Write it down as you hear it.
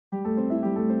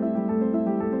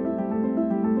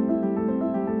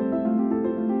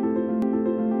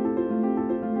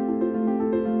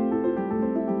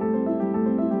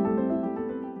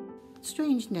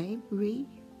strange name, Re.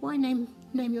 Why name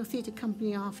your theatre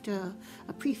company after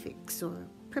a prefix or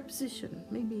a preposition?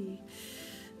 Maybe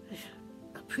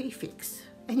a prefix.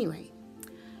 Anyway,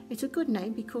 it's a good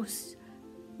name because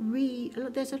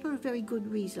there's a lot of very good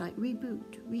Re's, like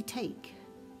reboot, retake,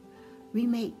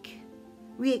 remake,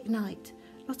 reignite.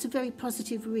 Lots of very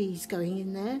positive Re's going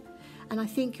in there. And I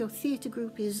think your theatre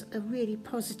group is a really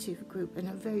positive group and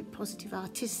a very positive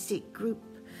artistic group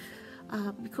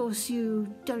because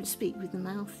you don't speak with the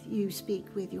mouth, you speak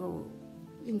with your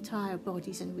entire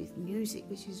bodies and with music,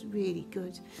 which is really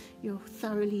good. You're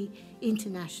thoroughly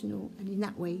international, and in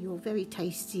that way you're very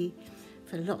tasty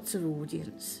for lots of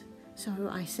audience. So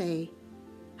I say,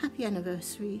 happy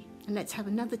anniversary, and let's have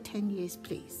another 10 years,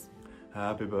 please.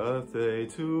 Happy birthday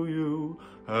to you,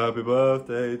 happy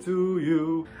birthday to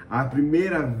you. A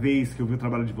primeira vez que eu vi o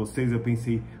trabalho de vocês, eu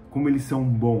pensei como eles são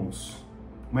bons.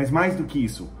 Mas mais do que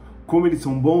isso, como eles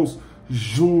são bons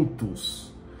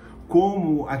juntos.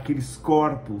 Como aqueles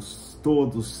corpos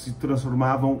todos se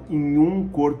transformavam em um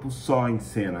corpo só em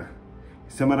cena.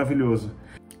 Isso é maravilhoso.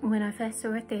 When I first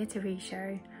saw a theatre show,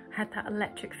 I had that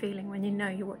electric feeling when you know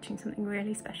you're watching something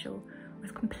really special. I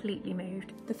was completely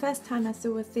moved. The first time I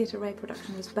saw a theatre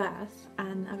production was Birth,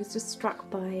 and I was just struck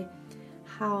by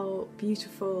how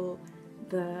beautiful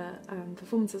the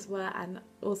performances were, and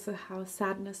also how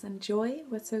sadness and joy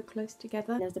were so close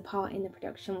together. There was a part in the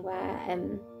production where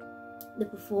the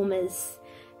performers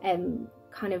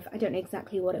kind of, I don't know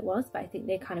exactly what it was, but I think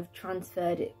they kind of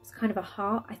transferred, it was kind of a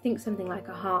heart, I think something like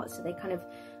a heart, so they kind of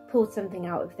pulled something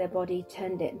out of their body,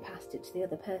 turned it and passed it to the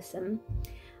other person.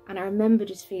 And I remember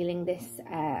just feeling this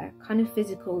kind of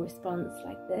physical response,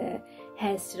 like the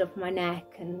hairs stood up on my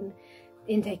neck and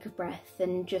intake of breath,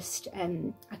 and just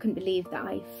I couldn't believe that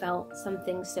I felt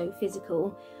something so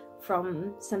physical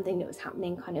from something that was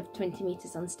happening kind of 20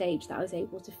 metres on stage, that I was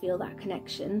able to feel that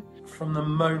connection. From the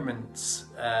moment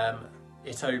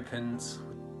it opened,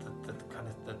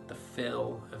 the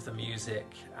feel of the music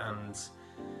and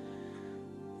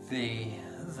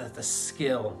the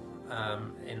skill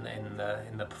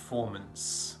in the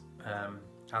performance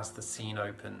as the scene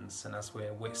opens and as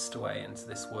we're whisked away into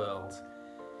this world,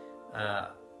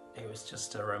 it was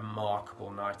just a remarkable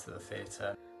night at the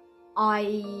theatre.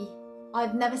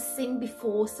 I've never seen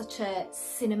before such a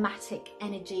cinematic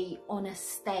energy on a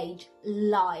stage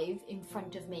live in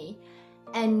front of me,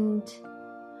 and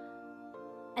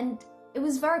it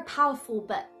was very powerful,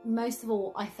 but most of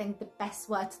all I think the best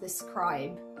word to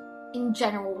describe in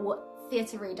general what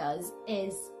theatre does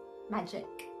is magic.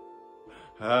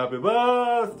 Happy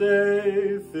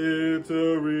birthday,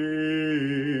 theatre.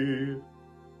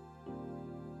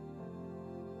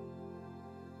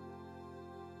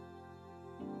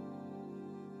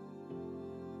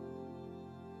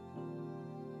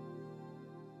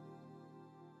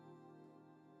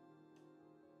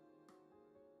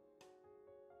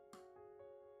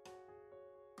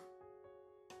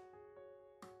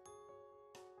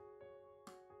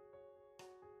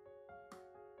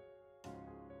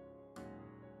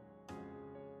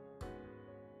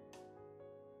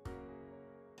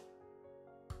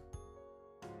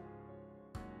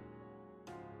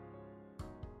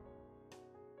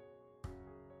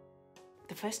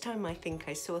 The first time I think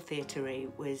I saw Theatre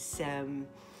was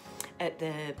at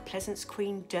the Pleasance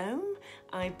Queen Dome,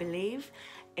 I believe.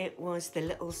 It was The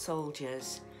Little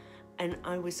Soldiers, and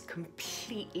I was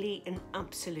completely and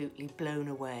absolutely blown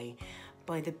away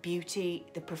by the beauty,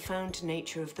 the profound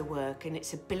nature of the work and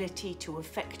its ability to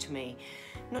affect me,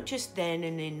 not just then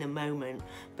and in the moment,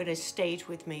 but has stayed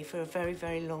with me for a very,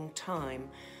 very long time.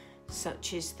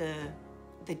 Such is the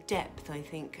depth, I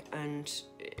think, and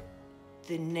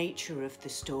the nature of the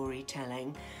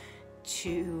storytelling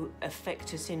to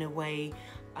affect us in a way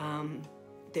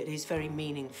that is very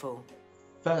meaningful.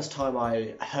 First time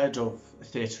I heard of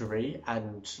Theatre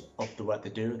and of the work they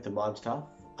do, the mime stuff,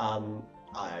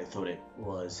 I thought it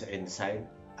was insane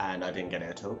and I didn't get it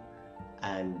at all.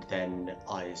 And then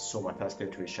I saw my first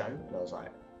Theatre show and I was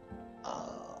like,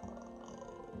 oh,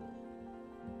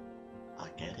 I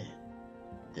get it.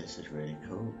 This is really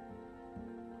cool.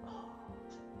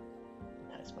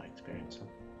 That's my experience of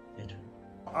theatre.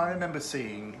 I remember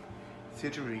seeing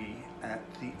Theatre at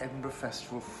the Edinburgh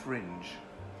Festival Fringe,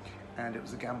 and it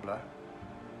was a gambler,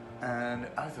 and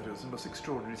I thought it was the most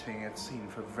extraordinary thing I'd seen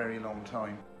for a very long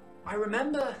time. I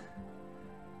remember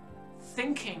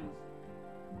thinking,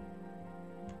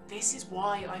 this is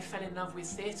why I fell in love with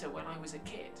theatre when I was a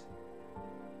kid.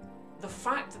 The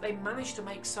fact that they managed to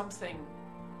make something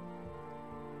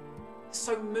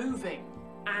so moving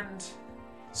and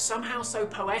somehow so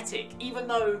poetic, even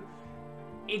though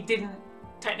it didn't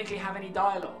technically have any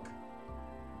dialogue.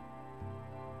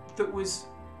 that was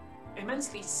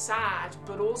immensely sad,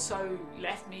 but also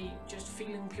left me just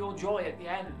feeling pure joy at the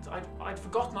end. I'd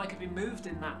forgotten I could be moved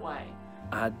in that way.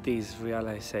 I had this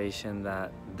realization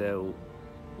that the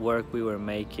work we were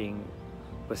making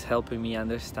was helping me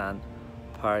understand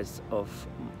parts of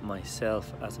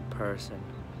myself as a person,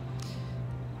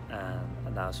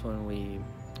 and that's when we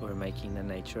were making The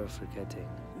Nature of Forgetting.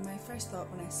 My first thought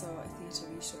when I saw a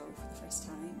theatre show for the first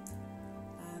time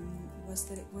was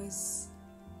that it was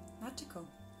magical.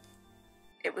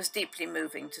 It was deeply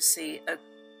moving to see a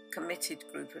committed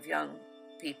group of young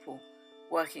people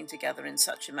working together in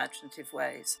such imaginative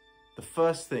ways. The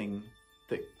first thing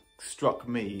that struck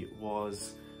me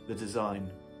was the design.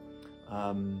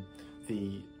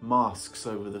 The masks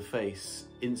over the face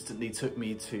instantly took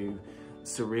me to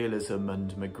surrealism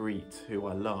and Magritte, who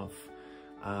I love.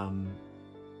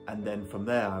 And then from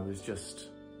there I was just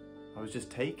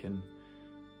taken.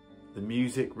 The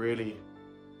music really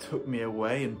took me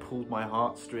away and pulled my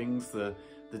heartstrings. The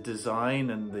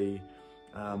design and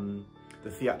the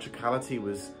theatricality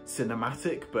was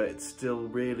cinematic, but it still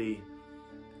really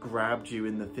grabbed you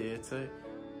in the theatre.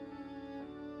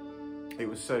 It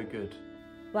was so good.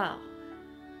 Wow.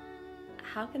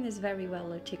 How can this very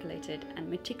well articulated and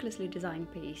meticulously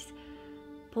designed piece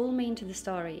pull me into the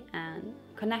story and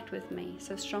connect with me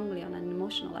so strongly on an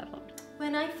emotional level?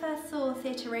 When I first saw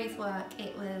Theatre Ray's work,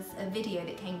 it was a video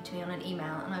that came to me on an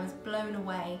email, and I was blown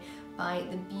away by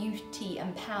the beauty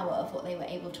and power of what they were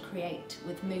able to create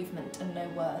with movement and no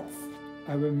words.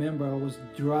 I remember I was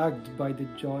dragged by the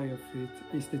joy of it.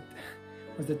 It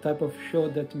was the type of show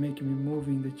that made me move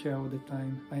in the chair all the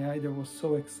time. I either was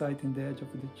so excited in the edge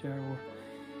of the chair or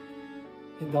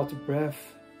without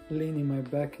breath, leaning my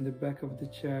back in the back of the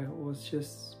chair. It was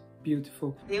just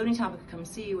beautiful. The only time I could come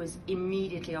see you was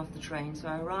immediately off the train, so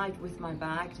I arrived with my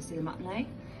bag to see the matinee,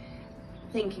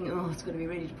 thinking, oh, it's going to be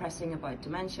really depressing about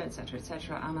dementia, etc.,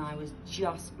 etc., and I was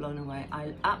just blown away.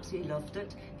 I absolutely loved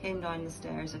it. Came down the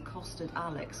stairs, accosted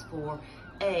Alex for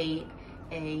a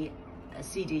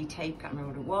CD tape, can't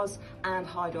remember what it was, and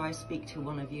how do I speak to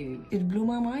one of you? It blew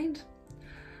my mind.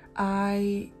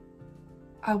 I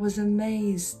was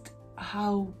amazed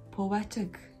how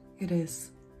poetic it is.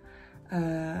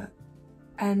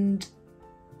 And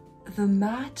the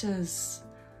matters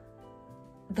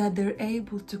that they're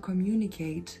able to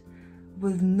communicate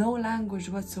with no language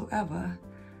whatsoever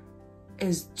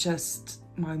is just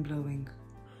mind-blowing.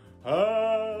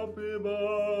 Happy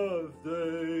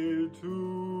birthday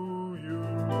to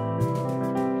you.